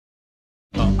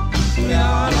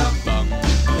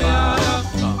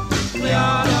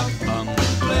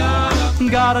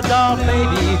Got a doll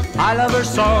baby, I love her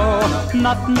so.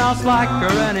 Nothing else like her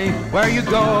anywhere you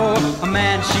go. A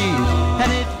man she's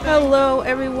headed. Hello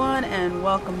everyone and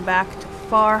welcome back to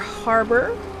Far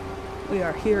Harbor. We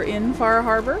are here in Far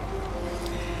Harbor.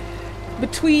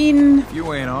 Between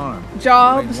you ain't armed,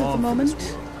 jobs at the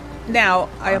moment. Now,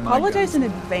 I apologize in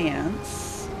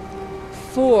advance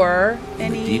for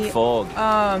any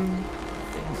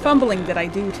fumbling that I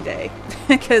do today.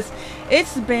 Because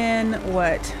it's been,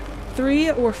 what,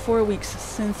 3 or 4 weeks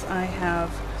since I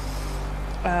have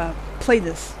played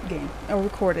this game or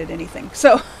recorded anything.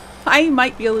 So I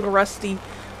might be a little rusty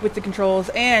with the controls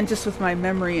and just with my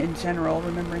memory in general,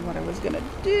 remembering what I was going to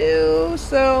do.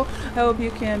 So I hope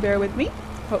you can bear with me.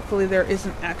 Hopefully there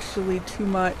isn't actually too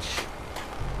much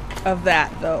of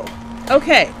that, though.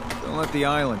 Okay. Don't let the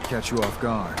island catch you off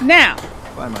guard. Now.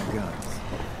 Find my guns.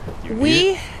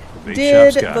 We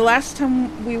did, the last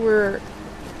time we were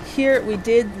here, we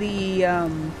did the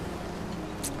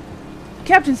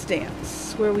Captain's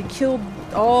Dance, where we killed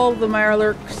all the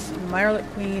Mirelurks and the Mirelurk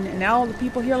Queen, and now all the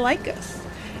people here like us.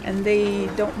 And they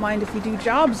don't mind if we do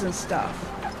jobs and stuff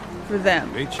for them.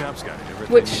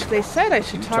 Which they said I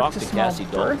should talk to small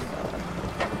Bertha.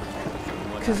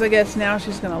 Because I guess now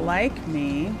she's going to like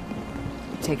me.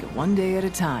 Take it one day at a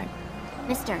time.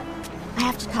 Mister, I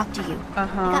have to talk to you. I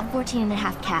got 14 and a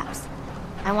half caps.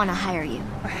 I want to hire you.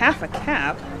 A half a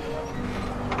cap?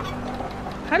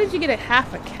 How did you get a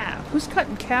half a cap? Who's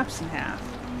cutting caps in half?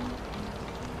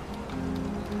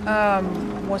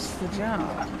 What's the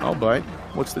job? I'll bite.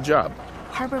 What's the job?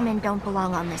 Harbormen don't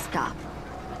belong on this dock.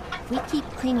 If we keep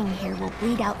clinging here, we'll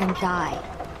bleed out and die.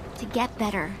 To get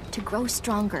better, to grow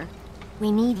stronger,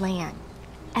 we need land.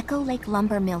 Echo Lake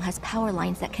Lumber Mill has power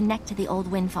lines that connect to the old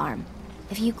wind farm.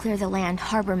 If you clear the land,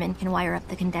 Harbormen can wire up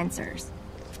the condensers.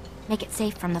 Make it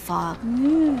safe from the fog.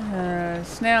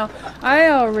 Yes. Now, I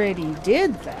already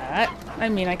did that. I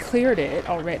mean, I cleared it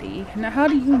already. Now, how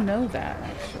do you know that,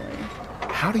 actually?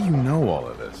 How do you know all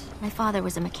of this? My father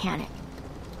was a mechanic.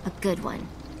 A good one.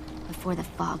 Before the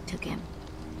fog took him.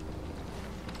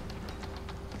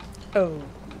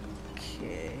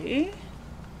 Okay.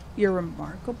 You're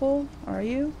remarkable, are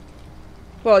you?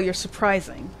 Well, you're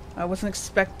surprising. I wasn't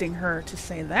expecting her to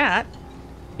say that.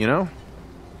 You know,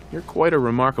 you're quite a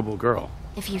remarkable girl.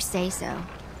 If you say so.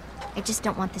 I just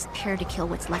don't want this pair to kill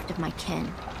what's left of my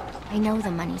kin. I know the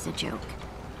money's a joke.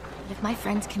 But if my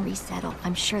friends can resettle,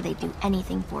 I'm sure they'd do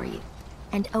anything for you.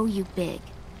 And owe you big.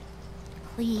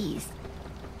 Please.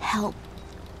 Help.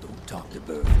 Don't talk to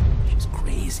Bertha. She's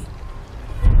crazy.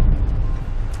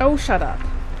 Oh, shut up.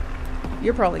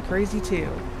 You're probably crazy too.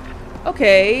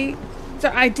 Okay.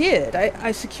 So I did.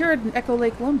 I secured an Echo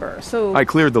Lake Lumber, so... I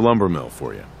cleared the lumber mill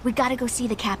for you. We gotta go see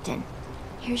the captain.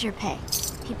 Here's your pay.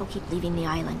 People keep leaving the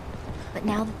island. But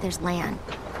now that there's land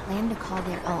to call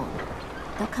their own,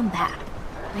 they'll come back.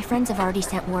 My friends have already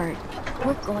sent word.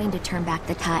 We're going to turn back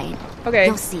the tide. Okay.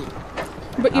 You'll see.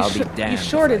 But you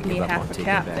shorted me half a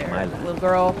cap there, little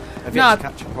girl. Not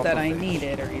that I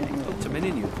needed or anything. Put them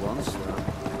in you once.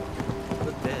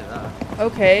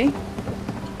 Okay.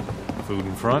 Food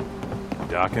in front,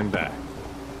 dock in back.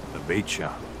 The bait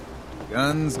shop.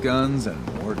 Guns, guns, and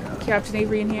more guns. Captain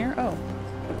Avery in here? Oh.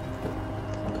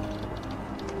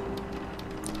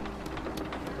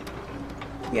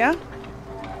 Yeah?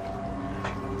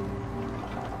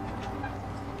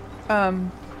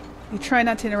 You try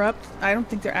not to interrupt. I don't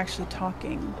think they're actually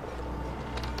talking.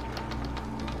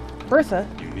 Bertha?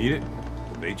 You need it?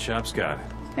 The bait shop's got it.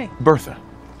 Hey. Bertha.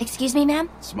 Excuse me, ma'am?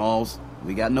 Smalls,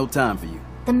 we got no time for you.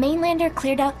 The mainlander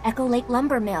cleared out Echo Lake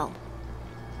Lumber Mill.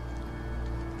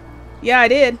 Yeah, I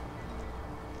did.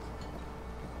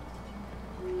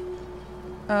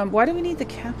 Why do we need the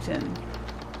captain?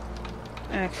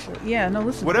 Actually, yeah, no,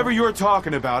 listen. Whatever you're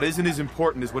talking about isn't as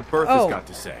important as what Bertha's got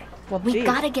to say. Well, we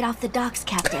gotta get off the docks,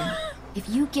 Captain. If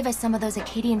you give us some of those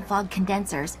Acadian fog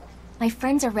condensers, my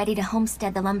friends are ready to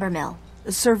homestead the lumber mill.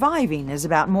 Surviving is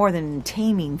about more than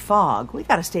taming fog. We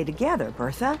gotta stay together,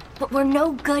 Bertha. But we're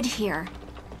no good here.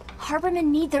 Harbormen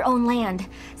need their own land,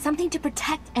 something to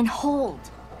protect and hold.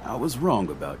 I was wrong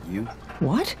about you.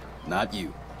 What? Not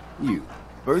you. You.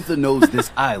 Bertha knows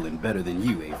this island better than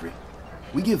you, Avery.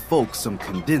 We give folks some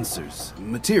condensers,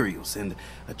 materials, and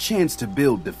a chance to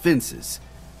build defenses.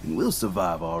 And we'll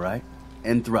survive all right.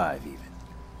 And thrive, even.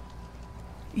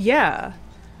 Yeah.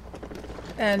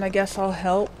 And I guess I'll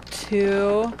help,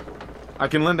 too. I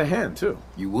can lend a hand, too.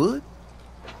 You would?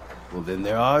 Well, then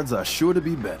their odds are sure to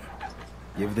be better.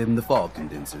 Give them the fog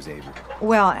condensers, Avery.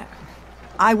 Well,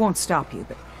 I won't stop you,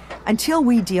 but until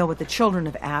we deal with the children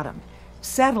of Adam,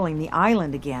 settling the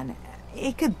island again.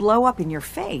 It could blow up in your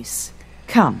face.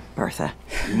 Come, Bertha.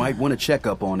 You might want to check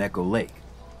up on Echo Lake.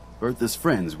 Bertha's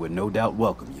friends would no doubt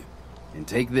welcome you. And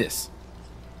take this.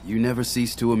 You never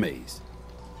cease to amaze.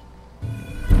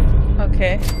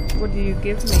 Okay. What do you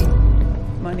give me?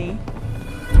 Money.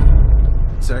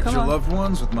 Protect your loved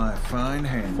ones with my fine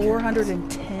hand.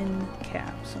 410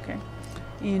 caps. Okay.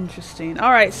 Interesting.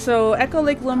 Alright, so Echo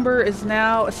Lake Lumber is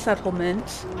now a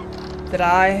settlement that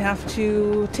I have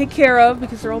to take care of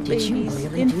because they're all babies,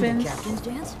 infants.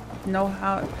 Don't know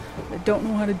how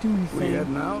to do anything. We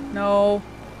heading out? No.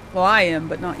 Well, I am,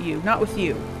 but not you. Not with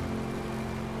you.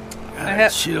 I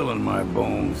have chill in my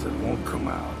bones that won't come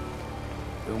out.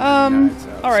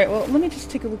 Alright, well, let me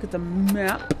just take a look at the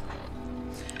map.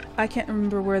 I can't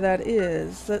remember where that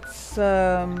is. That's,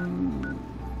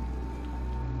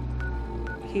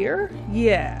 here?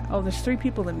 Yeah. Oh, there's 3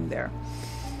 people living there.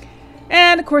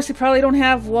 And, of course, they probably don't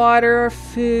have water or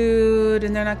food,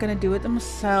 and they're not going to do it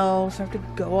themselves. So I have to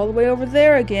go all the way over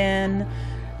there again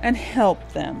and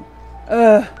help them.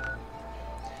 Ugh.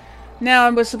 Now, I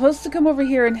was supposed to come over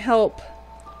here and help,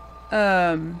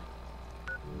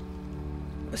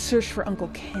 search for Uncle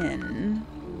Ken.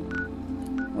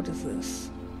 What is this?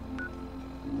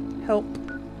 Help.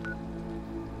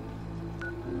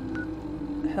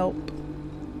 Help.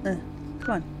 Come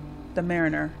on. The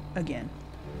Mariner. Again.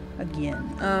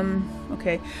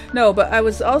 Okay. No, but I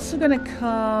was also gonna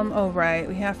come... Oh, right.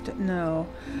 We have to... No.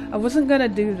 I wasn't gonna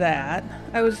do that.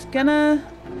 I was gonna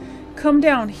come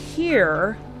down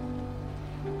here.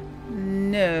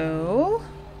 No.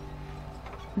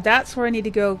 That's where I need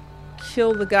to go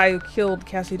kill the guy who killed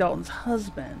Cassie Dalton's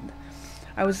husband.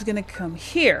 I was gonna come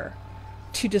here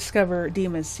to discover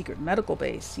DiMa's secret medical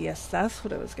base. Yes, that's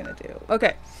what I was gonna do.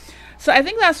 Okay. So I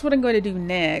think that's what I'm going to do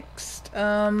next.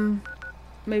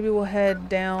 Maybe we'll head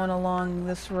down along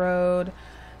this road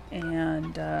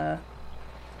and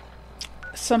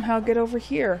somehow get over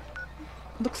here.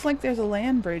 Looks like there's a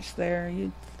land bridge there.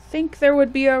 You'd think there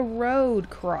would be a road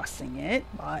crossing it,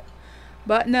 but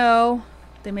no.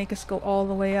 They make us go all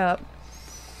the way up.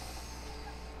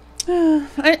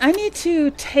 I need to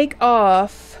take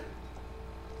off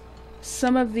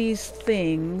some of these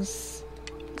things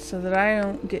so that I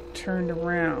don't get turned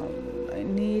around. I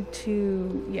need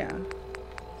to, yeah.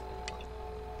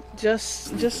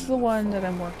 Just the one that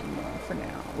I'm working on for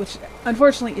now, which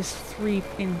unfortunately is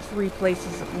in three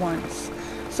places at once.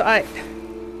 So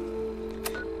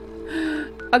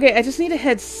okay, I just need to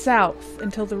head south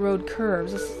until the road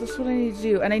curves. That's what I need to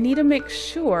do. And I need to make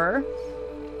sure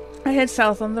I head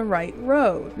south on the right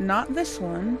road. Not this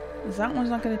one, because that one's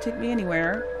not going to take me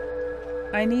anywhere.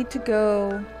 I need to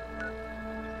go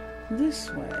this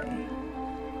way.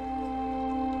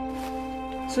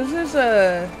 So there's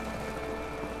a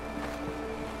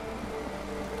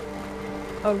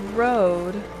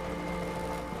road.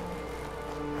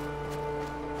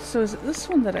 So is it this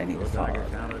one that I need to follow?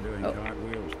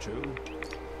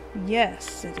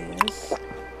 Yes, it is.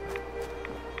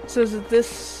 So is it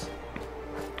this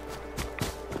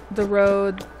the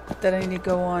road that I need to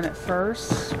go on at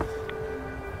first?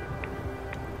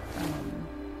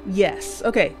 Yes.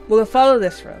 Okay, we'll follow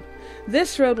this road.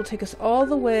 This road will take us all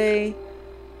the way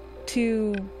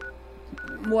to...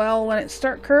 Well, when it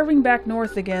starts curving back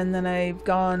north again, then I've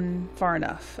gone far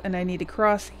enough. And I need to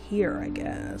cross here, I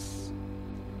guess.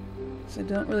 So I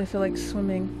don't really feel like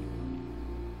swimming.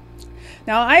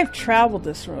 Now, I've traveled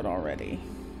this road already.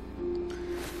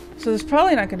 So there's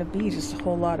probably not going to be just a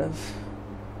whole lot of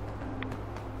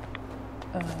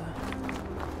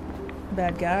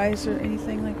bad guys or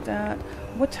anything like that.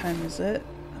 What time is it?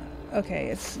 Okay,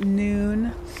 it's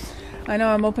noon. I know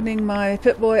I'm opening my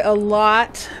Pip-Boy a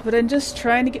lot, but I'm just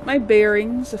trying to get my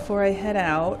bearings before I head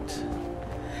out.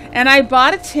 And I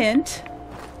bought a tent.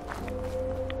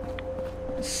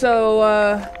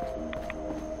 So,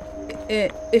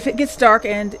 if it gets dark,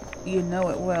 and you know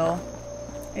it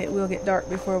will get dark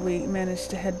before we manage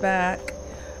to head back,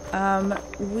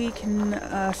 we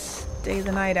can stay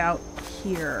the night out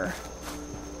here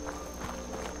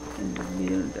in the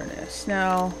wilderness.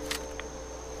 Now,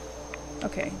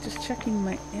 okay, just checking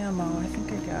my ammo. I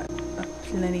think I got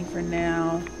plenty for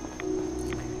now.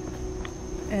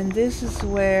 And this is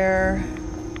where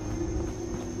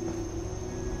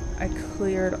I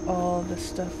cleared all the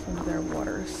stuff from their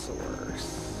water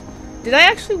source. Did I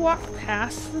actually walk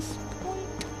past this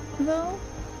point, though?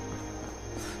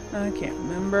 I can't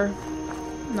remember.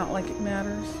 Not like it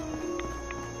matters.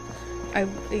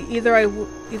 Either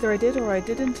I did or I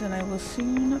didn't, and I will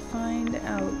soon find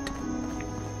out.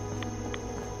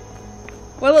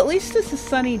 Well, at least it's a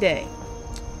sunny day.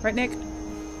 Right, Nick?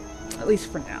 At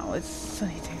least for now. It's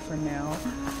sunny day for now.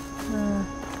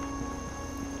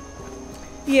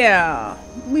 Yeah,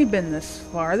 we've been this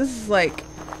far. This is like...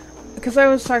 Because I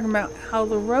was talking about how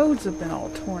the roads have been all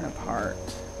torn apart.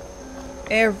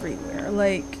 Everywhere.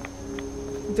 Like,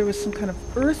 there was some kind of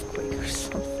earthquake or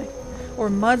something. Or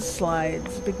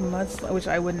mudslides. Big mudslides. Which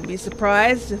I wouldn't be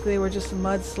surprised if they were just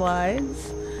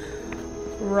mudslides.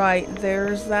 Right,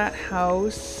 there's that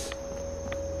house.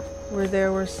 Where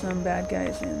there were some bad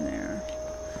guys in there.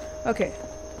 Okay.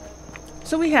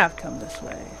 So we have come this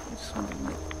way. I just wanted to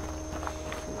make...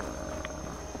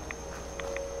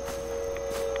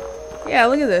 Yeah,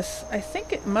 look at this. I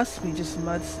think it must be just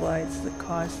mudslides that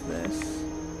caused this.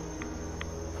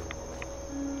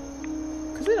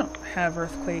 Because we don't have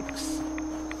earthquakes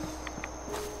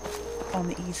on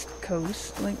the East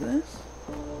Coast like this.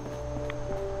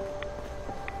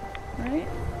 Right?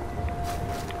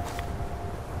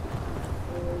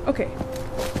 Okay.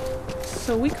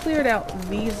 So we cleared out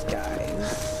these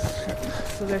guys.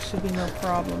 So there should be no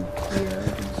problem here.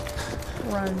 Just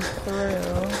run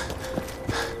through.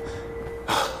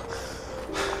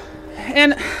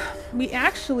 And we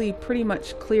actually pretty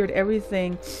much cleared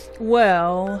everything,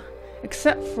 well,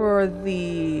 except for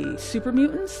the super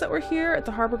mutants that were here at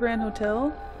the Harbor Grand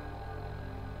Hotel.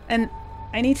 And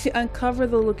I need to uncover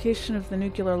the location of the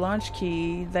nuclear launch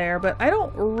key there, but I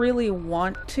don't really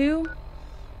want to.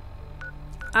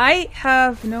 I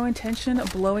have no intention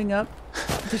of blowing up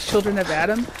the Children of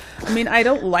Adam. I mean, I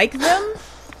don't like them,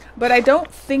 but I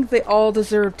don't think they all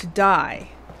deserve to die.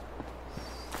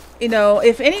 You know,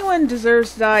 if anyone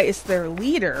deserves to die, it's their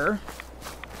leader.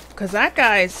 Because that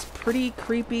guy's pretty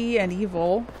creepy and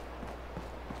evil.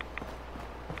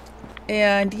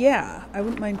 And yeah, I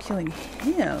wouldn't mind killing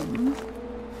him.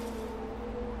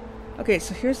 Okay,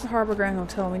 so here's the Harbor Grand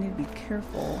Hotel. We need to be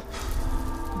careful.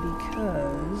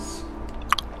 Because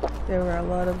there were a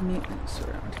lot of mutants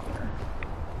around here.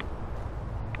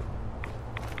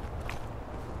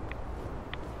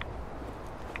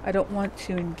 I don't want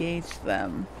to engage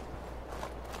them.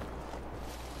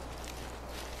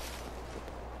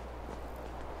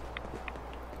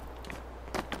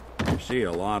 See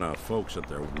a lot of folks at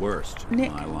their worst in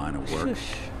Nick, my line of work.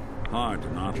 Shush. Hard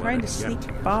to not Trying let to it sneak get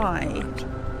to you by. sometimes.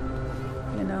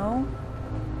 You know?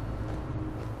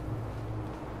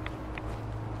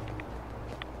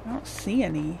 I don't see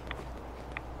any.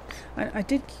 I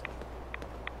did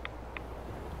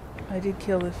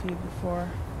kill a few before.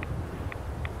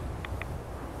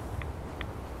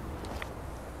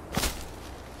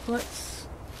 Let's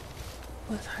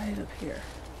hide up here.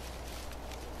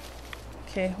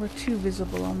 Okay, we're too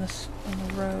visible on the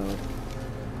road.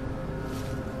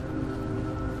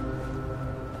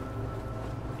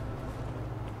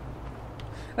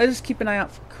 I'll just keep an eye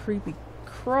out for creepy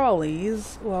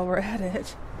crawlies while we're at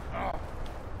it. Oh,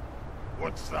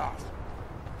 what's that?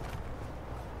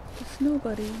 There's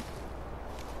nobody.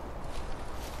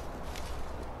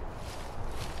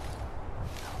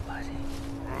 Nobody.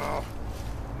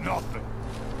 Nothing.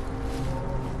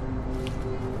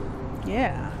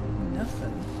 Yeah,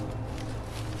 nothing.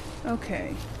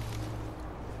 Okay.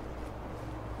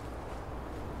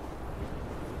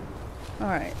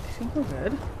 Alright, I think we're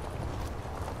good.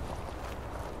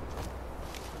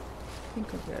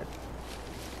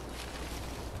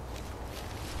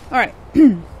 Alright.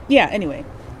 Yeah, anyway.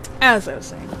 As I was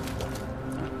saying.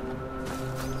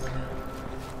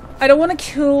 I don't want to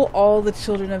kill all the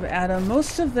children of Adam.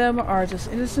 Most of them are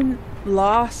just innocent,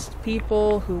 lost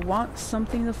people who want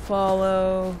something to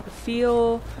follow,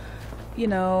 feel, you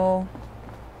know...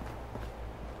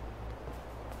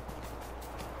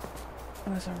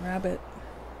 Oh, there's a rabbit.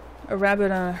 A rabbit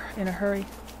in a hurry.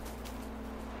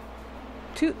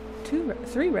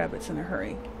 Three rabbits in a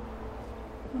hurry.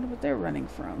 I wonder what they're running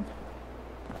from.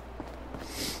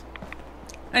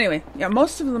 Anyway, yeah,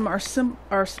 most of them are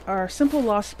simple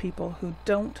lost people who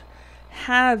don't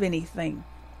have anything,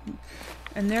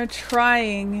 and they're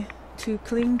trying to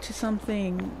cling to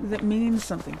something that means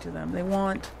something to them. They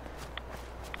want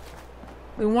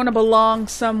to belong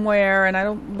somewhere, and I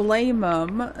don't blame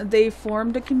them. They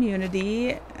formed a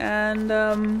community,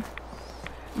 and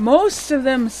most of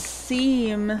them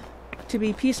seem to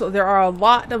be peaceful. There are a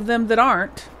lot of them that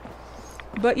aren't,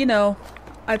 but you know,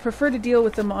 I prefer to deal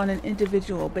with them on an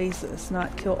individual basis,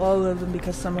 not kill all of them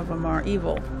because some of them are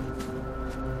evil.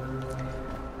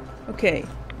 Okay.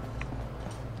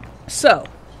 So.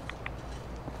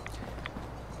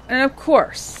 And of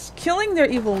course, killing their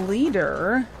evil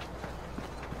leader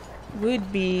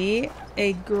would be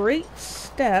a great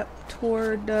step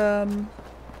toward, you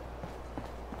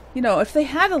know, if they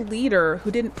had a leader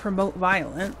who didn't promote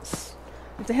violence,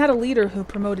 If they had a leader who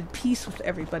promoted peace with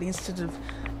everybody instead of,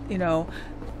 you know,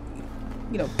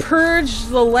 purge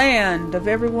the land of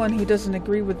everyone who doesn't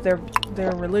agree with their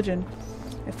religion.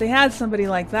 If they had somebody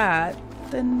like that,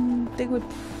 then they would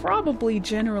probably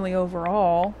generally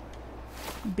overall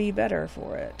be better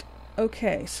for it.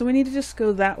 Okay, so we need to just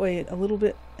go that way a little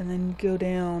bit and then go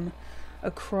down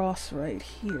across right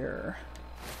here.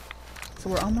 So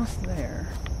we're almost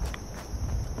there.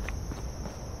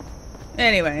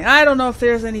 Anyway, I don't know if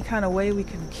there's any kind of way we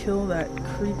can kill that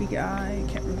creepy guy.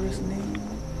 I can't remember his name.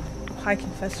 High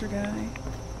Confessor guy.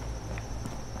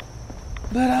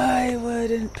 But I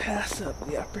wouldn't pass up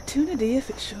the opportunity if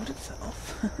it showed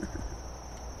itself.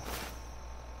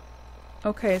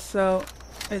 Okay, so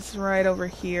it's right over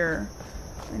here.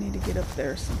 I need to get up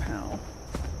there somehow.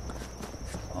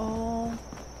 It's all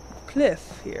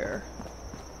cliff here.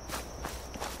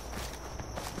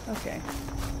 Okay.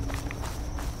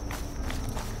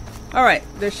 Alright,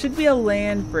 there should be a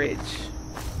land bridge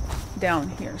down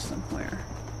here somewhere.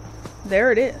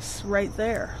 There it is, right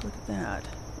there. Look at that.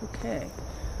 Okay.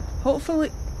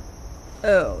 Hopefully...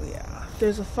 Oh, yeah.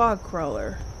 There's a fog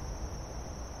crawler.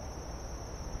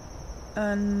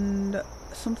 And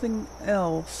something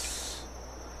else.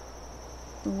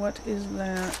 What is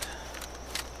that?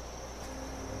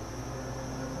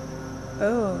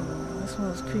 Oh, that's one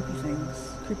of those creepy things.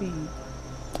 Creepy...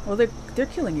 Well, they're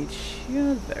killing each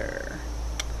other.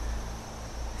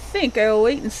 I think I'll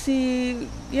wait and see,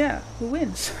 yeah, who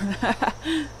wins.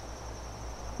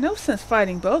 No sense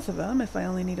fighting both of them if I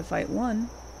only need to fight one.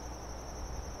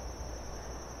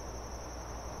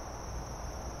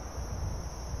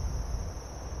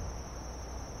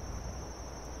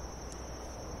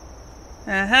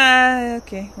 Aha,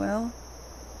 okay, well.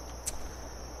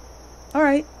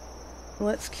 Alright,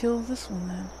 let's kill this one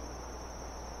then.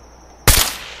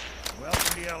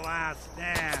 Welcome to your last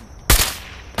stand.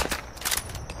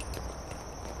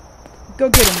 Go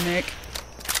get him, Nick.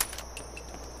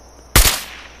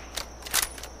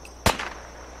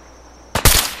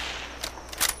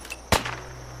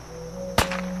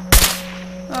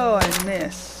 Oh, I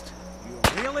missed.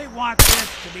 You really want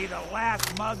this to be the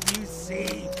last mug you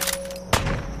see?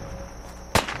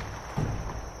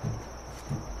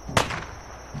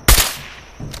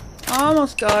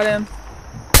 Almost got him.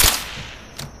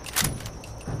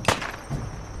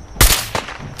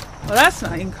 Well, that's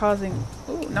not even causing...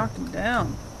 Ooh, knocked him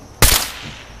down.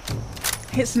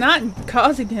 It's not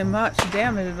causing him much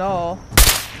damage at all.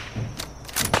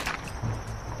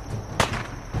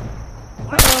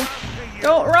 Uh-oh.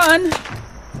 Don't run!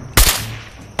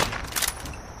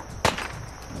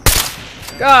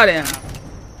 Got him.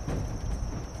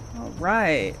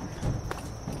 Alright.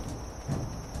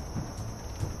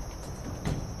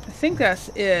 I think that's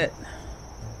it.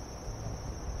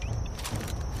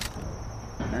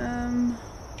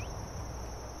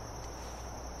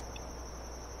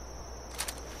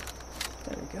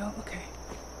 There we go, okay.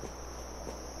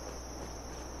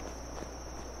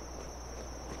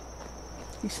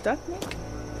 You stuck, Nick?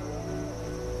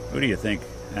 Who do you think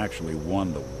actually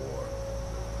won the war?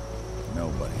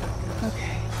 Nobody, I guess.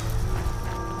 Okay.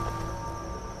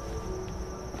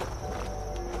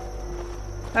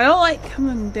 I don't like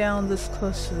coming down this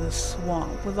close to the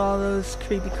swamp with all those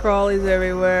creepy crawlies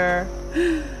everywhere.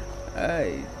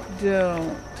 I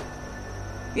don't.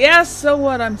 Yeah, so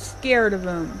what? I'm scared of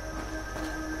them.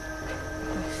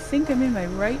 I think I'm in my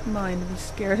right mind to be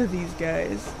scared of these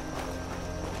guys.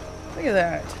 Look at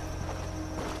that.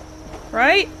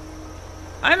 Right?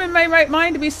 I'm in my right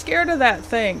mind to be scared of that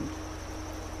thing.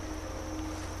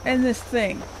 And this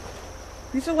thing.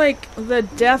 These are like the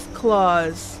death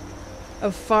claws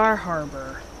of Far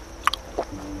Harbor.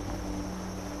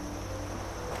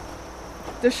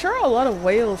 There's sure a lot of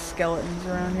whale skeletons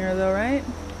around here though, right?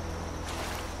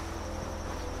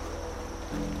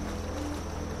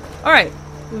 Alright,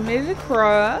 we made it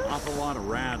across. Awful lot of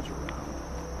rads around.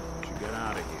 We should get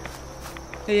out of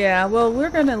here. Yeah, well,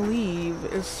 we're gonna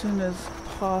leave as soon as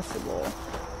possible.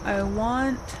 I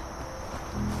want...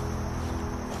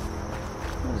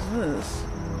 What is this?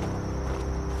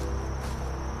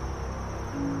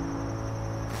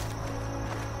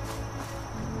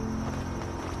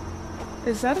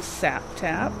 Is that a sap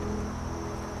tap?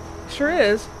 Sure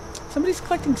is. Somebody's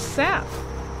collecting sap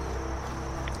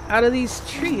out of these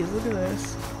trees. Look at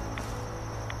this.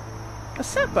 A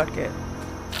sap bucket.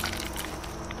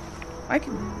 I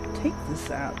can take the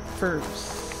sap for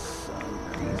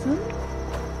some reason.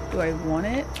 Do I want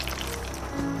it?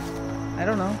 I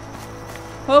don't know.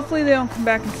 Hopefully they don't come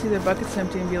back and see their buckets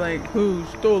empty and be like, who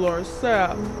stole our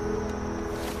sap?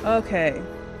 Okay.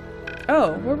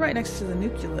 Oh, we're right next to the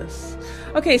nucleus.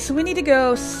 Okay, so we need to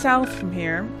go south from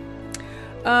here.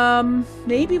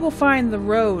 Maybe we'll find the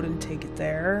road and take it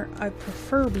there. I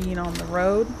prefer being on the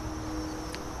road.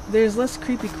 There's less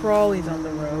creepy crawlies on the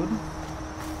road.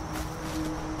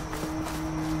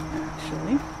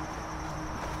 Actually.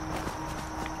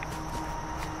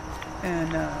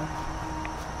 And,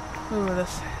 ooh,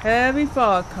 this heavy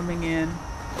fog coming in.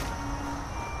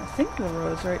 I think the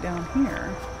road's right down here.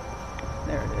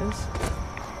 There it is.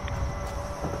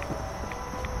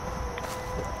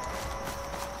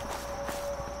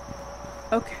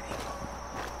 Okay.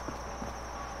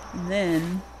 And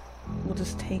then we'll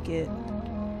just take it.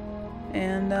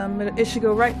 And it should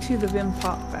go right to the Vim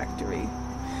Pop factory.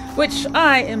 Which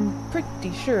I am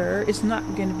pretty sure is not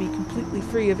going to be completely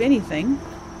free of anything.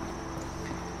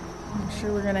 I'm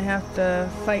sure we're going to have to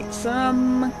fight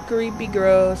some creepy,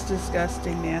 gross,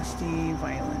 disgusting, nasty,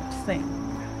 violent thing.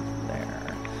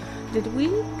 There. Did we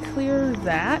clear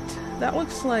that? That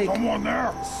looks like Someone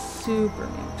there. super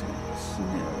mutants. No,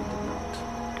 we did not.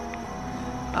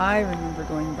 I remember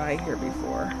going by here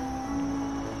before.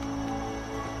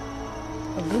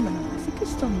 Aluminum. I think I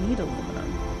still need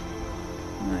aluminum.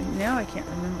 Now I can't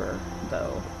remember,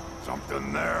 though.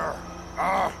 Something there.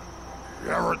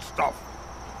 Carrot stuff.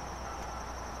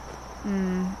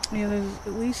 Yeah, there's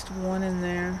at least one in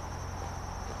there.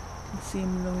 You can see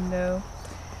him in the window.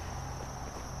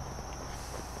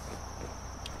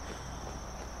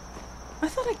 I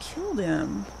thought I killed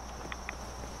him.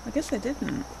 I guess I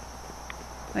didn't.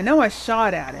 I know I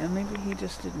shot at him. Maybe he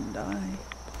just didn't die.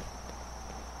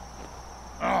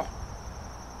 Oh.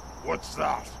 What's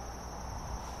that?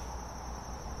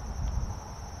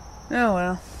 Oh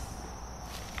well.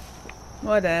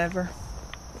 Whatever.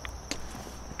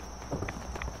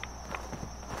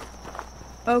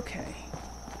 Okay.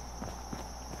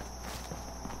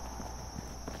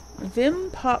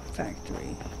 Vim Pop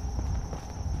Factory.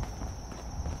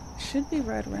 Should be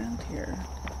right around here.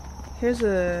 Here's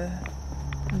a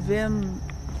Vim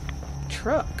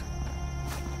truck.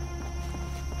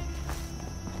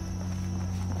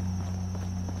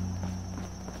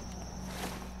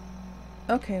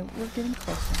 Okay, we're getting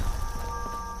closer.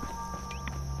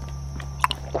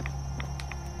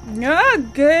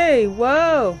 Okay,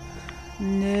 whoa!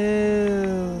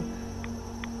 No.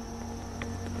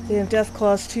 They have death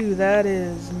claws too. That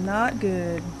is not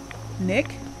good.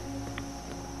 Nick?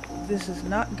 This is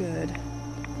not good.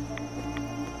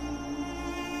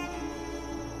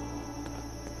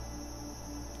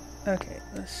 Okay,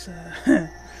 let's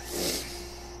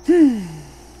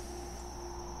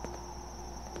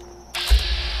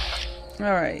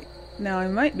Alright, now I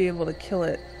might be able to kill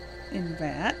it in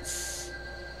vats.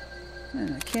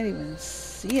 Man, I can't even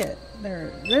see it.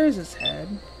 There's his head.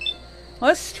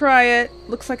 Let's try it.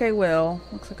 Looks like I will.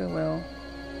 Looks like I will.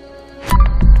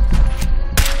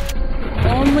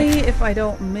 Only if I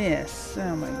don't miss.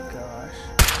 Oh my gosh.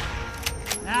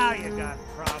 Now you got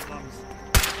problems.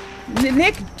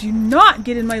 Nick, do not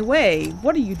get in my way.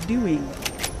 What are you doing?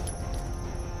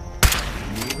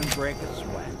 You even break a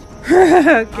sweat.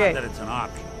 Okay. Not that it's an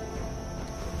option.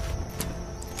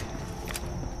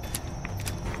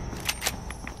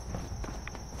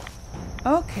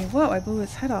 Okay, whoa, I blew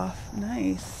his head off.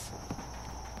 Nice.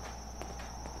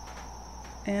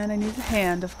 And I need the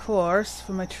hand, of course,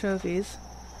 for my trophies.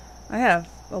 I have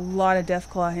a lot of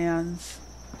Deathclaw hands.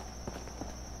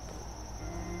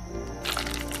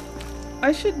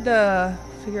 I should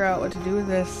figure out what to do with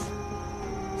this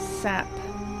sap.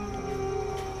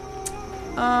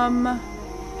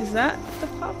 Is that the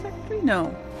pop factory?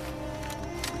 No.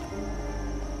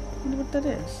 I wonder what that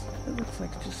is. It looks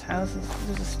like just houses.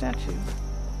 There's a statue.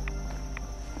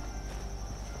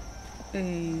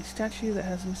 A statue that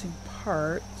has missing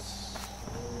parts.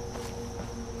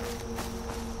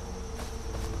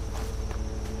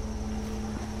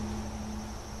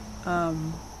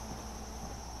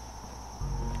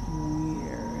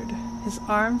 Weird. His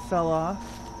arm fell off.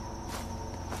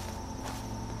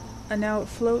 And now it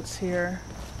floats here.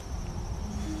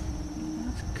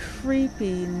 That's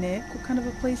creepy, Nick. What kind of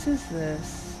a place is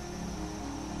this?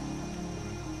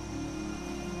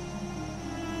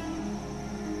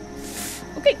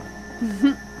 Okay.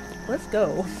 Let's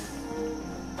go.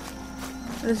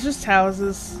 It's just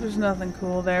houses. There's nothing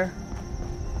cool there.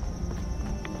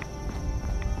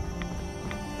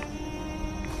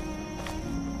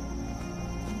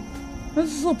 There's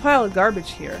this little pile of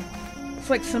garbage here. It's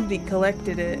like somebody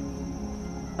collected it.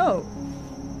 Oh.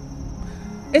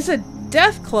 It's a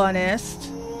Deathclaw nest.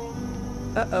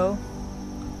 Uh-oh.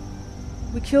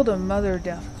 We killed a mother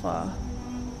Deathclaw.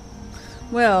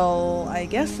 Well, I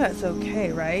guess that's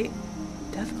okay, right?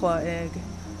 Deathclaw egg.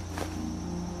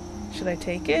 Should I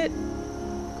take it?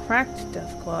 Cracked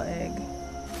Deathclaw egg.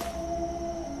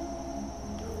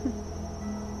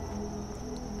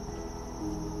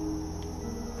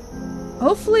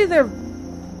 Hopefully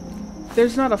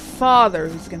there's not a father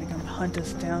who's gonna come hunt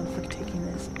us down for taking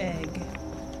this egg.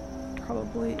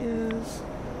 Probably is.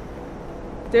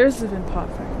 There's the Vim Pop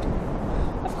factory.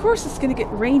 Of course it's gonna get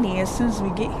rainy as soon as we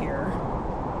get here.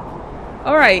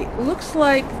 Alright, looks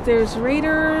like there's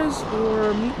raiders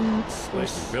or mutants.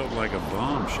 Place is built like a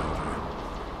bomb shelter.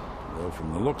 Though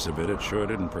from the looks of it, it sure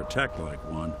didn't protect like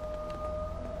one.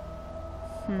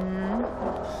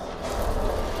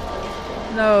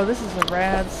 No, this is a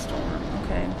rad storm.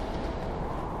 Okay.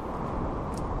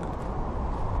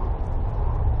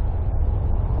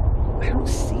 I don't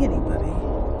see anybody.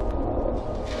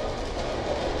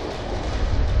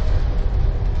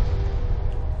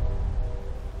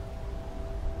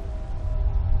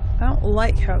 I don't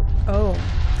like how... Oh,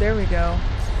 there we go.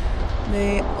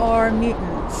 They are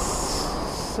mutants.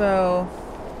 So...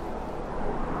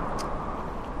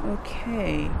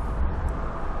 Okay.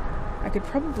 I could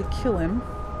probably kill him.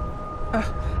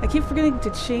 I keep forgetting to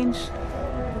change...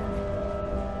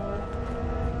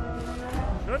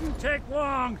 Shouldn't take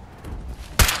long.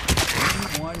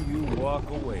 Anyone you walk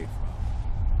away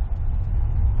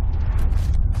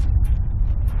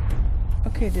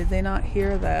from. Okay, did they not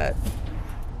hear that?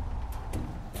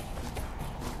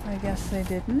 I guess they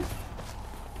didn't.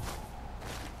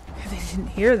 They didn't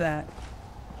hear that.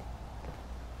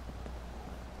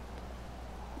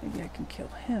 Maybe I can kill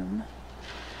him.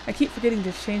 I keep forgetting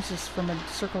to change this from a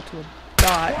circle to a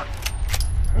dot.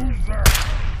 Who's there?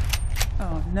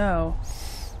 Oh no.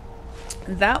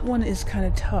 That one is kind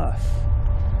of tough.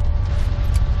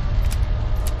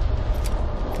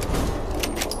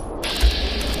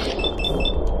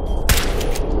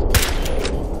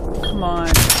 Come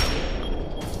on.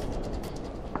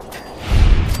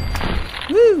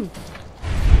 Woo!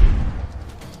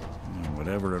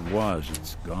 Whatever it was,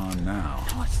 it's gone now.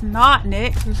 No, it's not,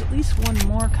 Nick. There's at least one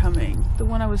more coming. The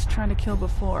one I was trying to kill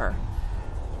before.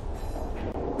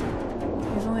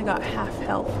 He's only got half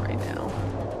health right now.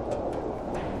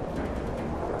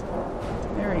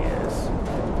 There he is.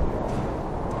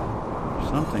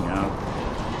 Something out.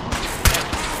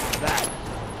 That.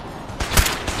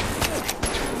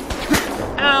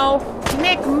 Ow!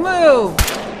 Nick, move!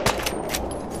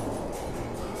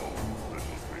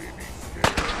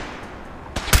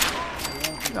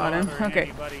 Got him.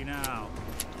 Okay.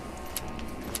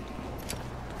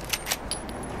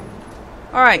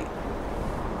 Alright.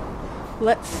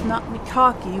 Let's not be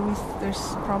cocky.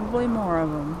 There's probably more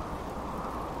of them.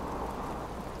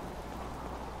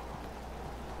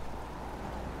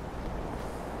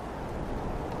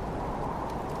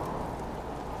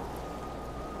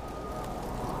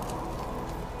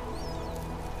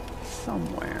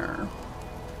 Somewhere.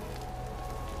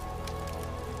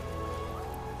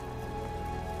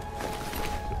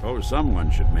 Suppose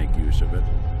someone should make use of it.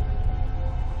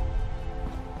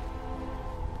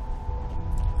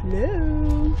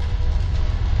 Hello.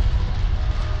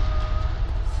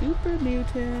 Super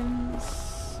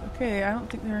mutants. Okay, I don't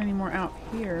think there are any more out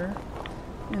here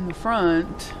in the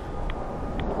front.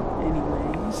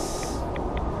 Anyways.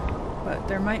 But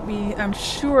there might be, I'm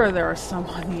sure there are some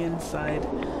on the inside.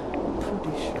 I'm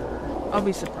pretty sure. I'll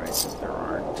be surprised if there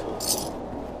aren't.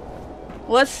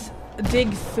 Let's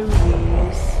dig through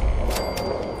these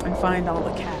and find all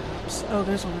the cabs. Oh,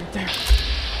 there's one right there.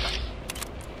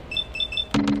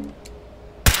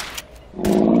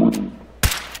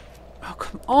 Oh,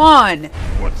 come on!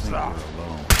 What's that?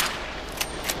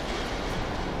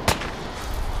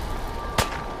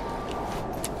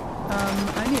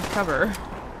 I need cover.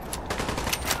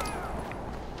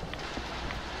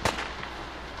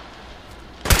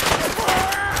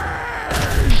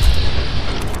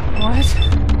 What?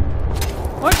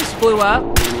 What just blew up?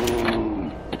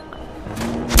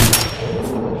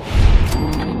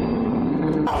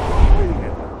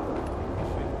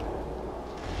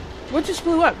 What just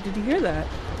blew up? Did you hear that?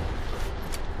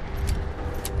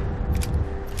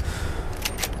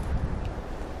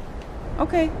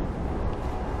 Okay.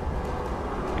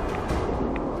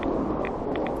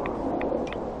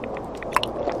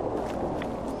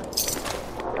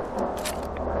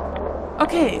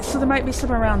 Okay, so there might be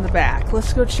some around the back.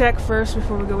 Let's go check first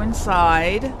before we go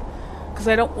inside. Because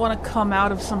I don't want to come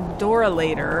out of some door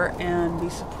later and be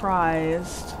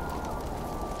surprised.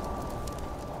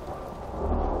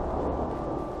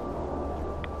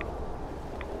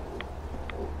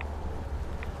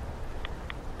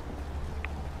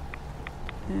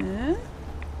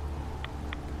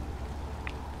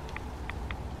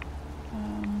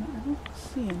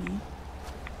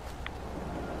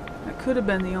 could have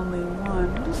been the only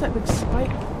one. What is that big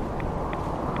spike?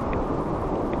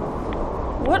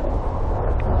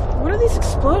 What are these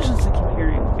explosions I keep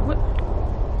hearing?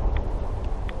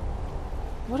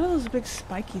 What are those big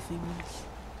spiky things?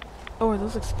 Oh, are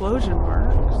those explosion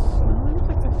marks? No, they look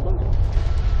like they're floating.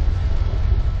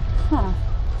 Huh.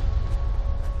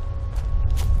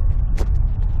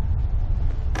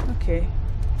 Okay.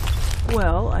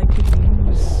 Well, I could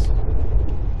use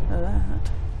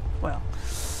that. Well,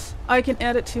 I can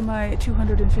add it to my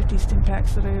 250 stim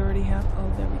packs that I already have. Oh,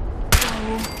 there we go.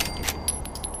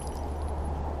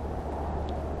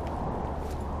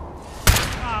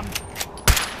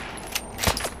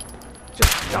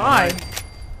 Just die.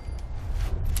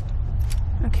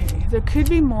 Okay, there could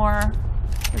be more.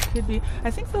 There could be.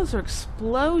 I think those are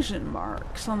explosion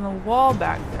marks on the wall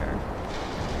back there.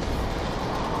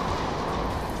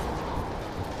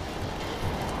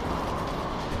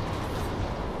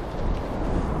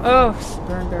 Oh,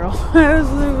 burn barrel.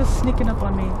 It was sneaking up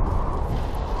on me.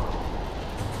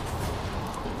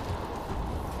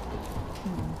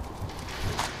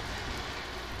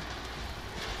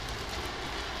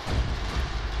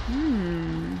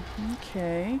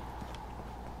 Okay.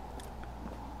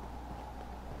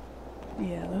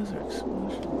 Yeah, those are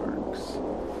explosion marks.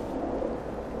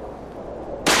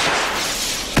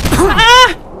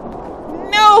 Ah!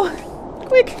 No!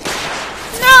 Quick!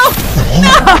 No!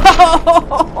 No!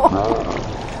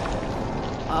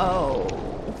 Oh.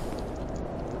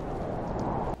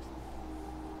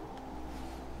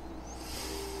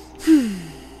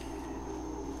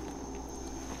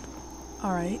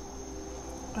 All right.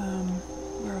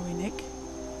 Where are we, Nick?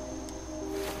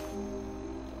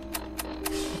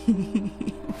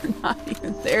 We're not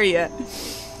even there yet.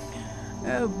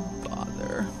 Oh,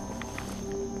 bother.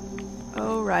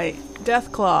 Oh, right.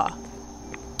 Deathclaw.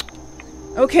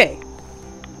 Okay.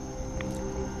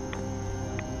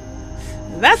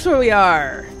 That's where we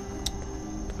are.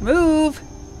 Move.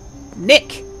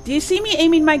 Nick, do you see me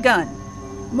aiming my gun?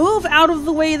 Move out of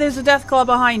the way, there's a Deathclaw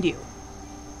behind you.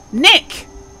 Nick!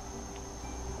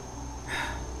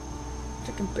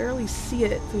 I can barely see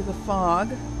it through the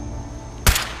fog.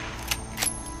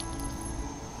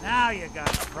 Now you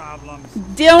got problems.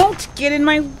 Don't get in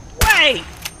my way!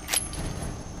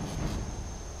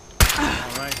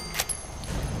 Alright.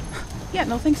 Yeah,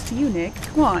 no thanks to you, Nick.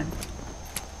 Come on.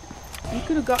 You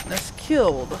could have gotten us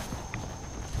killed.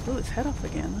 Blew its head off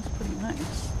again. That's pretty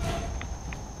nice.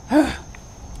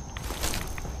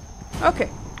 Okay.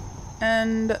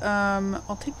 And,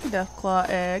 I'll take the Deathclaw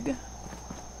egg.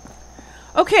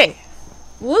 Okay.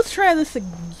 Well, let's try this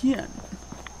again.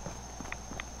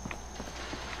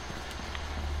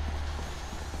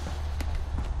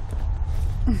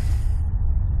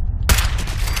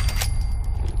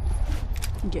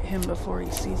 Get him before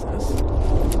he sees us.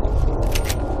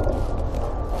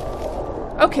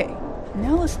 Okay,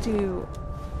 now let's do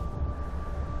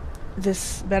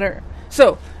this better.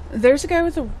 So, there's a guy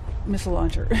with a missile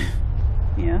launcher.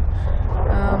 Yeah.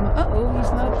 Uh-oh,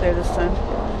 he's not up there this time.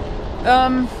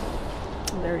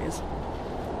 There he is.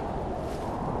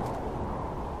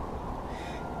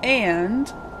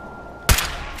 And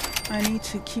I need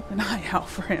to keep an eye out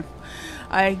for him.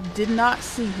 I did not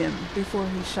see him before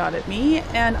he shot at me,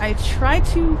 and I tried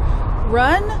to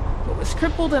run, but was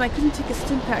crippled, and I couldn't take a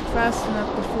stim pack fast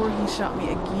enough before he shot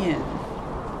me again.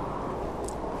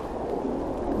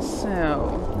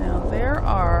 So, now there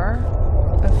are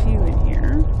a few in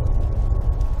here.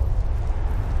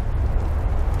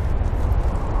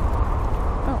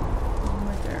 Oh, one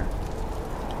right there.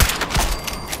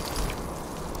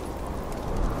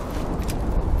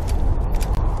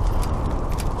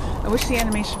 I wish the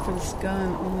animation for this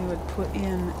gun only would put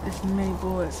in as many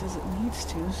bullets as it needs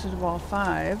to instead of all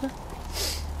 5.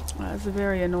 It's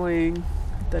very annoying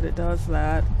that it does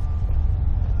that.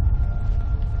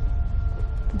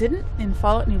 Didn't, in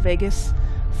Fallout New Vegas,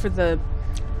 for the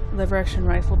lever action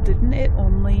rifle, didn't it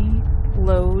only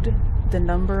load the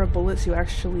number of bullets you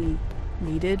actually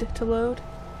needed to load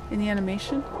in the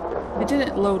animation? It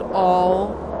didn't load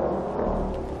all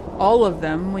of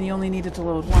them when you only needed to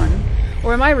load 1.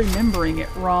 Or am I remembering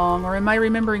it wrong? Or am I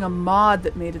remembering a mod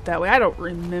that made it that way? I don't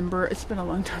remember. It's been a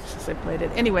long time since I played it.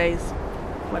 Anyways,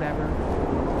 whatever.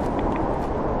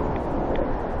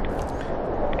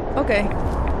 Okay.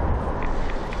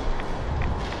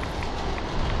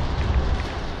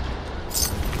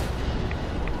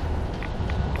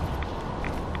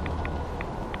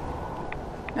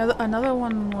 Now another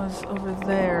one was over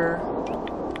there.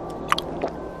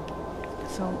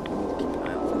 So we'll keep an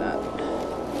eye out for that.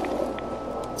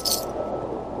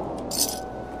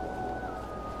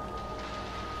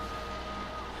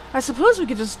 I suppose we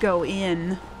could just go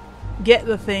in, get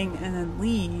the thing, and then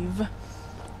leave.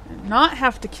 And not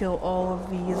have to kill all of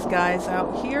these guys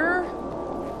out here.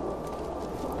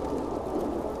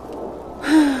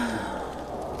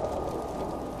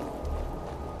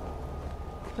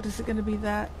 But is it going to be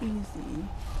that easy?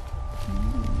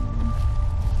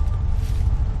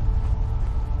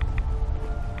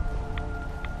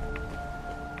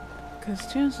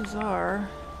 Because chances are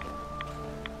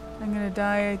I'm going to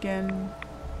die again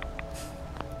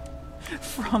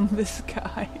from this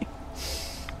guy.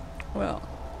 Well,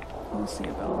 we'll see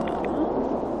about that, huh?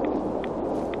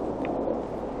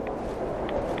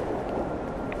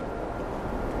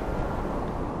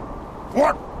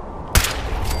 What?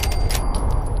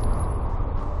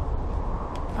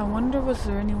 I wonder, was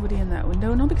there anybody in that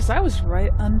window? No, because I was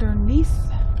right underneath.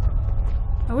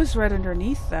 I was right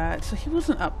underneath that, so he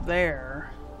wasn't up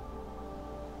there.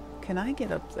 Can I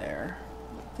get up there?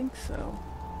 I think so.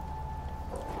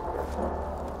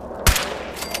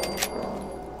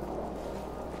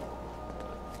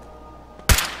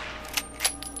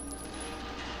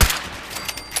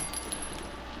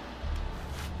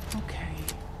 Okay.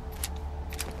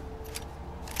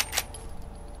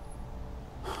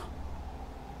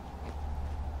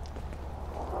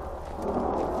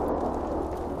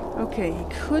 Okay, he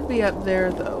could be up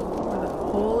there though, where the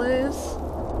hole is.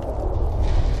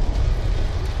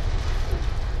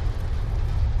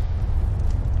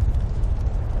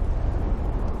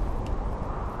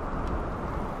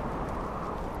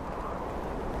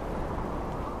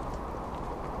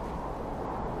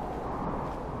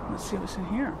 Let's see what's in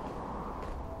here.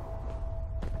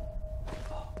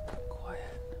 Oh, quiet.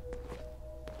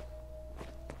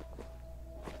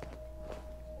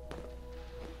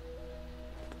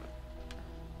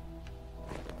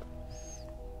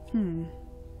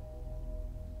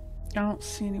 I don't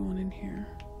see anyone in here.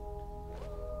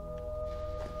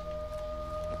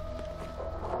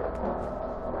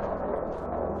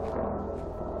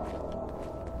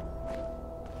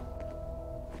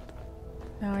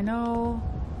 Now I know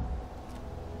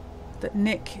that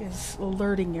Nick is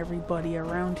alerting everybody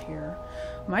around here.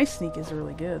 My sneak is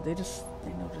really good. They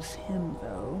notice him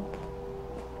though.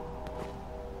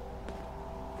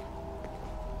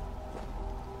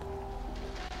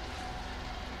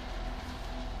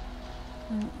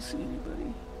 I don't see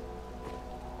anybody.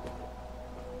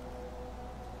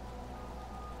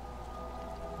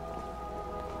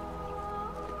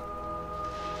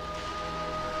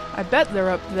 I bet they're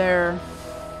up there.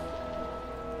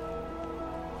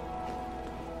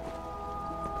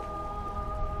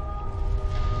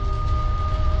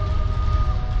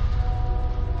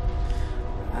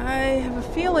 I have a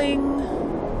feeling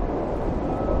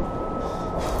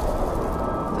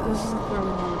that this isn't where we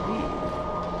want to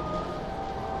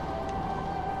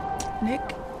be.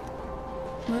 Nick,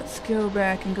 let's go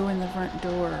back and go in the front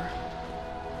door.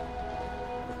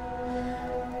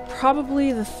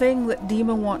 Probably the thing that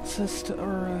DiMa wants us to,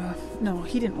 or, no,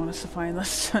 he didn't want us to find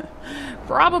this.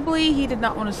 Probably he did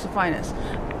not want us to find us.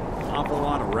 Awful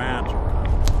lot of rats.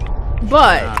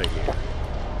 But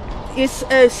it's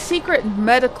a secret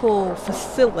medical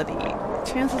facility.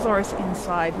 Chances are it's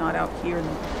inside, not out here in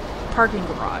the parking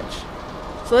garage.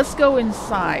 So let's go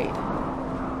inside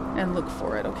and look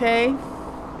for it, okay?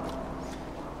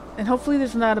 And hopefully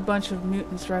there's not a bunch of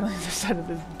mutants right on the other side of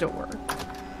this door.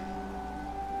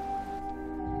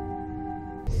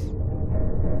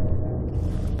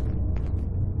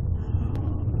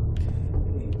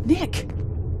 Nick!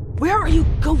 Where are you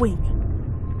going?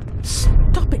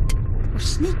 Stop it! We're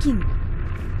sneaking!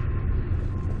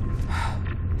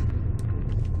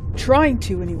 Trying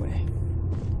to, anyway.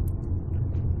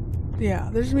 Yeah,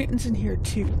 there's mutants in here,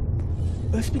 too.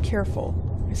 Let's be careful.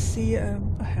 I see a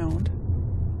hound.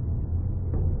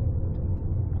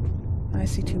 I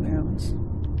see 2 hounds.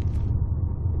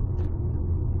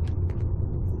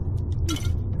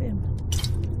 Bam.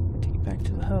 Take it back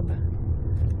to the hub.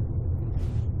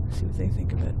 See what they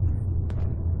think of it.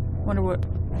 Wonder what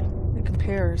it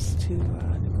compares to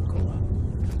Nuka-Cola.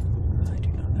 I do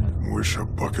not know. Wish a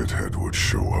buckethead would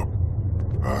show up.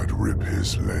 I'd rip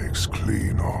his legs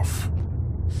clean off.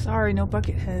 Sorry, no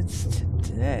bucketheads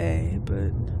today,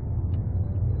 but...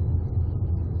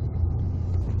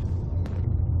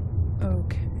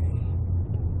 Okay.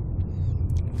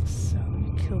 So,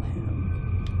 kill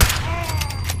him.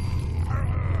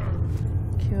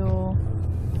 Kill...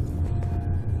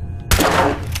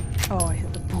 Oh, I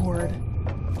hit the board.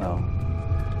 Well...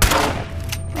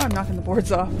 Oh, I'm knocking the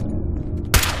boards off.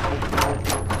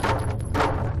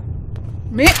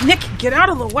 Nick, get out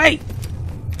of the way!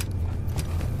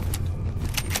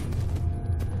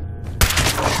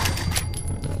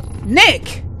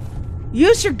 Nick!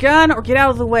 Use your gun or get out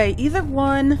of the way. Either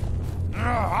one.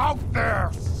 Out there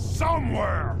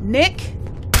somewhere. Nick?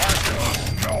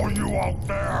 I don't know you out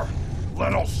there,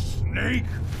 little sneak.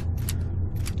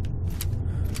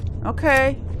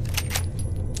 Okay.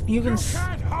 You can't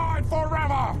hide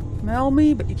forever. Smell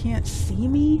me, but you can't see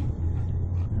me?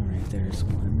 Alright, there's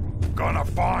one. Gonna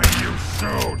find you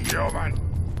soon, human.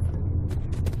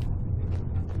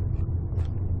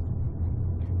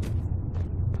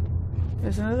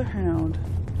 There's another hound.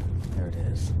 There it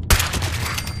is.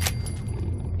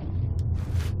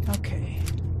 Okay.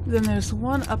 Then there's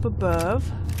one up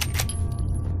above.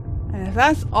 And if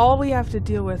that's all we have to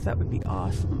deal with, that would be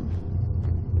awesome.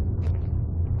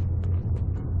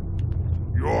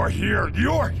 You're here!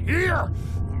 You're here!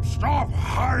 Stop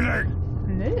hiding!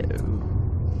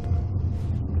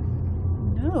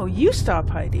 No, you stop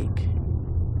hiding.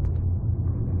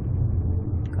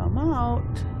 Come out.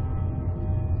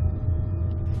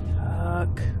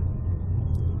 Yuck.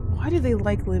 Why do they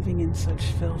like living in such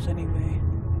filth anyway?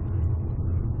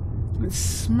 It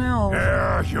smells.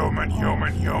 Here, human.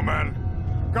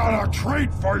 Got a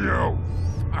treat for you!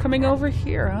 Coming over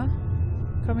here, huh?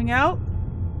 Coming out?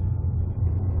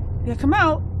 Yeah, come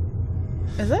out.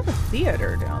 Is that a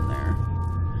theater down there?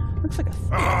 Looks like a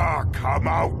theater. Come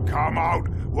out,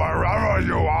 wherever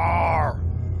you are.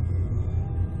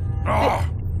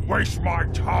 Waste my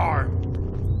time.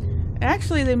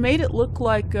 Actually, they made it look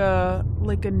like a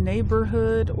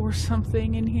neighborhood or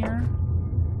something in here.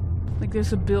 Like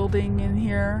there's a building in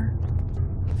here,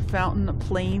 fountain, a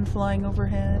plane flying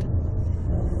overhead.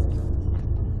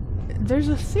 There's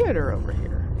a theater over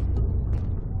here.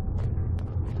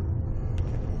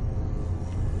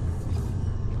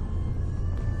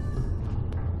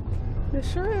 It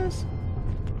sure is.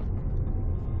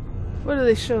 What do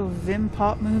they show? Vim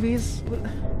Pop movies?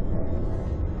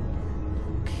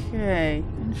 Okay,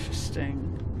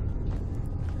 interesting.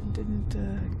 I didn't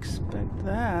expect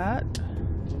that.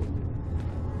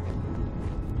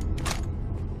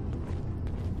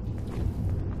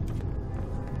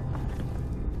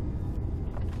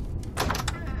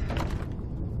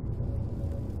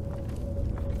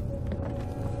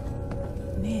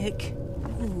 Nick,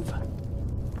 move.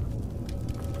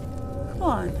 Come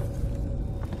on.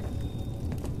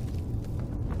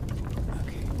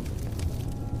 Okay.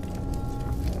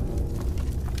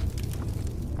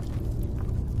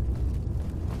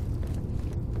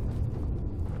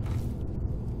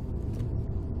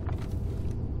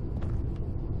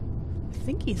 I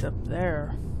think he's up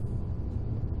there.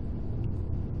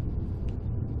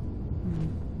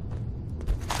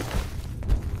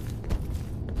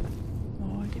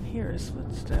 Oh, I can hear his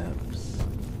footsteps.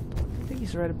 I think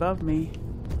he's right above me.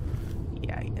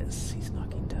 Yeah, he is. He's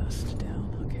knocking dust down.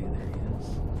 Okay, there he is.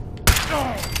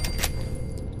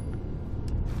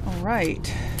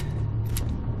 Alright.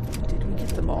 Did we get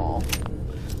them all?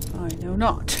 I know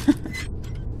not.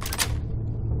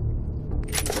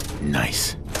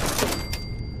 Nice.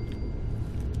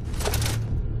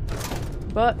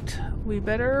 But we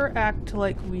better act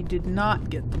like we did not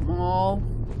get them all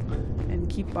and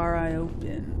keep our eye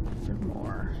open for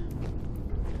more.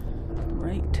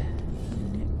 Right,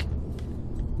 Nick.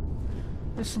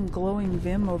 There's some glowing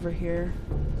Vim over here.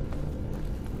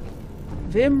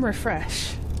 Vim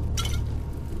refresh.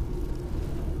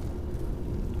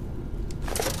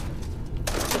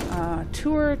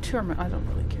 Tour. I don't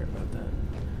really care about that.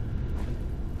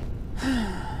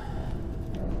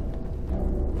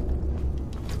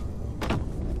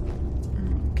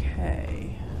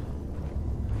 Okay.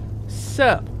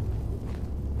 So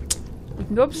we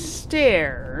can go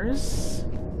upstairs,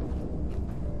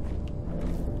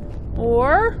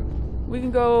 or we can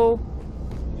go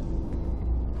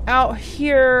out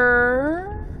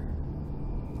here,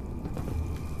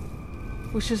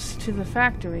 which is to the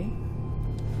factory.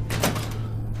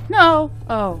 No!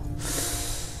 Oh.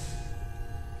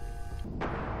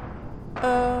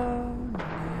 Oh, no.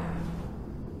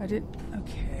 I did...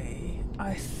 Okay.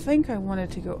 I think I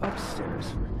wanted to go upstairs.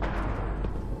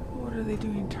 What are they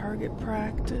doing? Target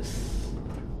practice?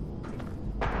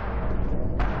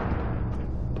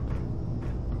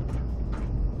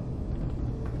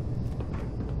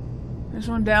 There's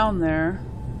one down there.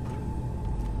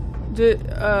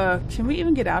 Can we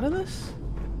even get out of this?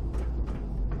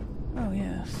 Oh,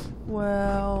 yes.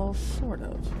 Well, sort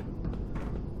of.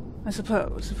 I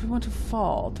suppose. If we want to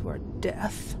fall to our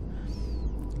death,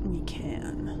 we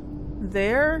can.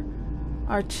 There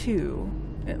are two,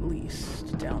 at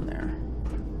least, down there.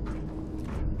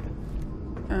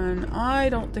 And I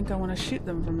don't think I want to shoot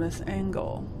them from this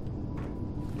angle.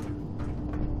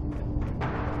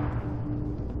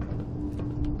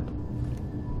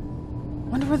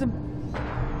 where the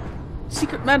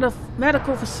secret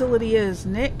medical facility is,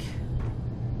 Nick.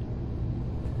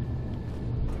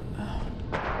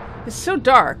 It's so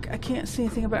dark, I can't see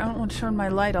anything about it. I don't want to turn my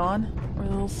light on, or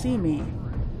they'll see me.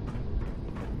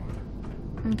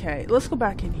 Okay, let's go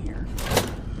back in here.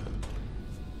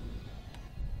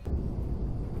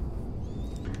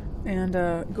 And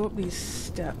go up these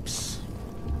steps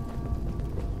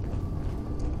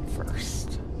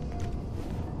first.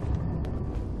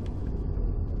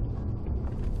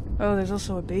 Oh, there's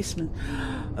also a basement.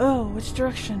 Oh, which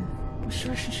direction? Which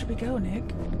direction should we go, Nick?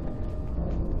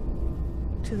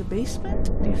 To the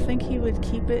basement? Do you think he would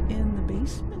keep it in the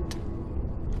basement?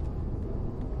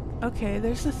 Okay,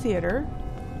 there's the theater.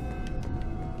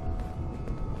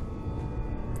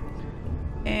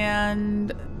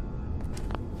 And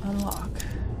unlock.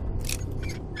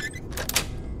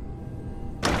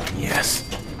 Yes.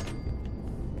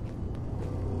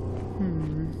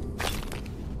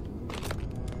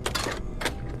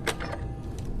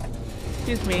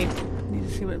 Excuse me. Need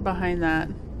to see what's behind that.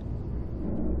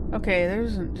 Okay, there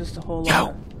isn't just a whole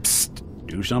lot. Psst.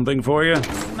 Do something for you?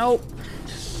 Nope.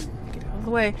 Just get out of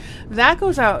the way. That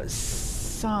goes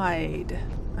outside,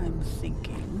 I'm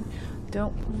thinking.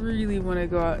 Don't really want to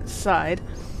go outside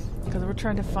because we're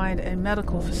trying to find a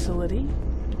medical facility.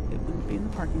 It wouldn't be in the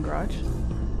parking garage.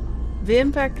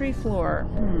 Vim factory floor.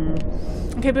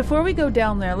 Okay, before we go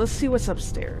down there, let's see what's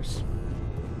upstairs.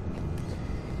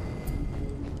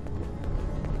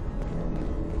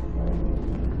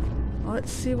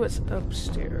 Let's see what's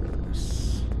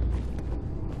upstairs.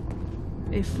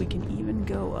 If we can even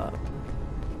go up.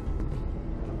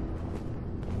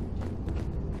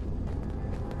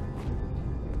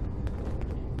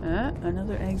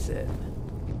 Another exit.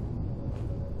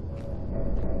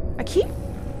 I keep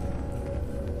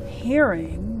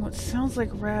hearing what sounds like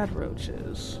rad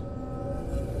roaches.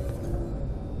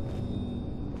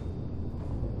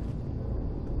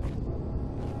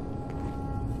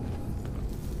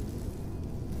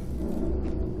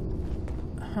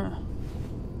 Huh.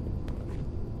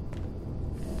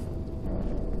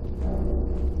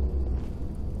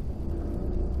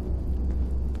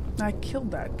 I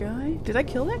killed that guy. Did I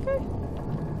kill that guy?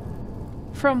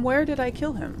 From where did I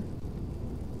kill him?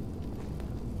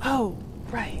 Oh,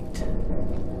 right.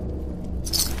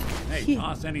 Hey,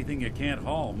 toss anything you can't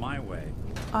haul my way.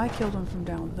 I killed him from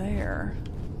down there.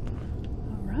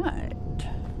 Alright.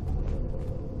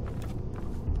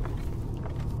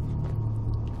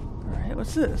 Alright,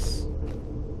 what's this?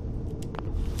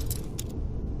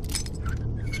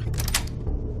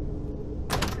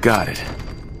 Got it.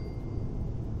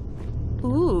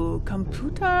 Ooh,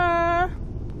 computer.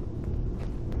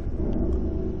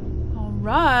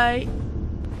 Alright.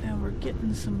 Now we're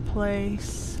getting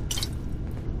someplace.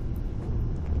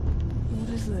 What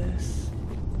is this?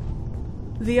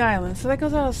 The island. So that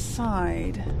goes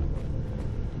outside.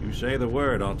 You say the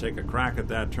word, I'll take a crack at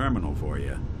that terminal for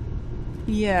you.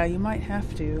 Yeah, you might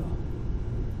have to.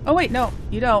 Oh wait, no,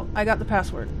 you don't. I got the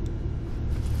password.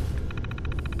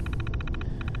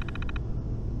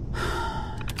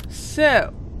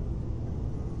 So,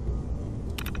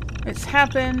 it's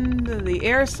happened. The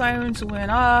air sirens went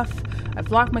off.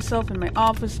 I've locked myself in my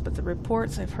office, but the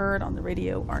reports I've heard on the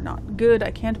radio are not good.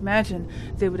 I can't imagine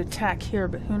they would attack here,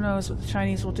 but who knows what the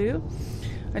Chinese will do.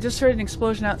 I just heard an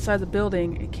explosion outside the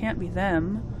building. It can't be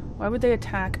them. Why would they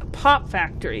attack a pop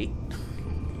factory?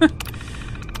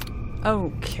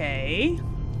 Okay.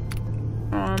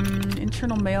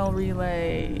 Internal mail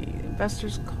relay.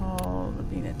 Investors call. We're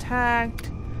being attacked.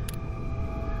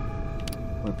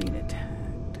 We're being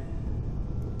attacked.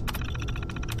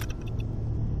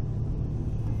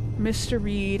 Mr.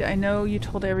 Reed, I know you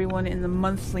told everyone in the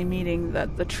monthly meeting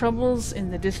that the troubles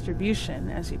in the distribution,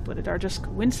 as you put it, are just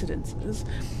coincidences.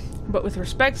 But with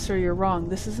respect, sir, you're wrong.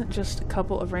 This isn't just a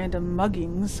couple of random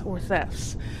muggings or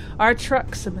thefts. Our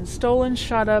trucks have been stolen,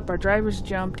 shot up, our drivers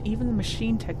jumped, even the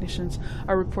machine technicians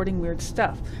are reporting weird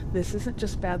stuff. This isn't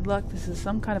just bad luck, this is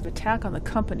some kind of attack on the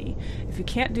company. If you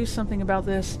can't do something about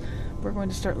this, we're going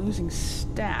to start losing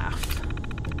staff.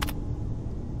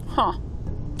 Huh.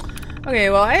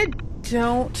 Okay, well, I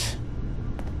don't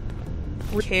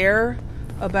care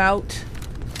about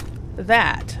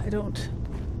that. I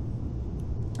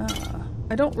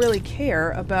don't really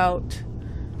care about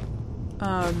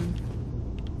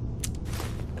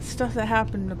stuff that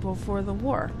happened before the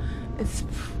war. It's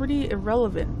pretty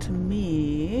irrelevant to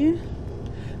me.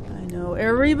 I know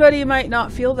everybody might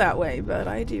not feel that way, but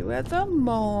I do at the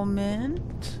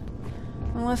moment.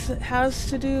 Unless it has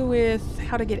to do with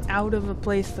how to get out of a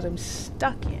place that I'm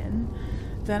stuck in,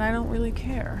 then I don't really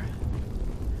care.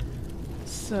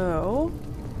 So,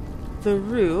 the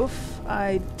roof.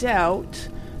 I doubt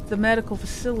the medical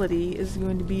facility is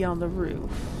going to be on the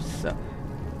roof. So,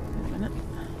 wait a minute.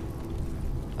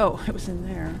 Oh, it was in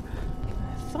there.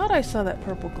 I thought I saw that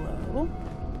purple glow.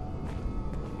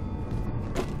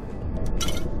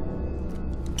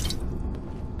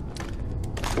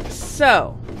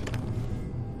 So.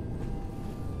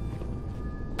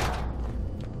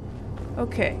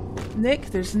 Okay, Nick,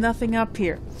 there's nothing up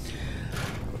here.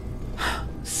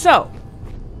 So,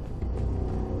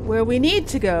 where we need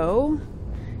to go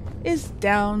is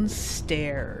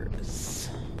downstairs.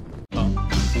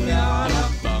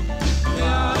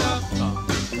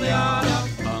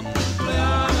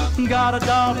 Got a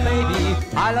doll baby,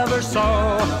 I love her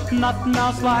so. Nothing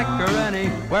else like her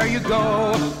anywhere you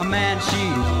go. A man,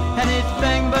 she's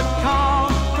anything but calm.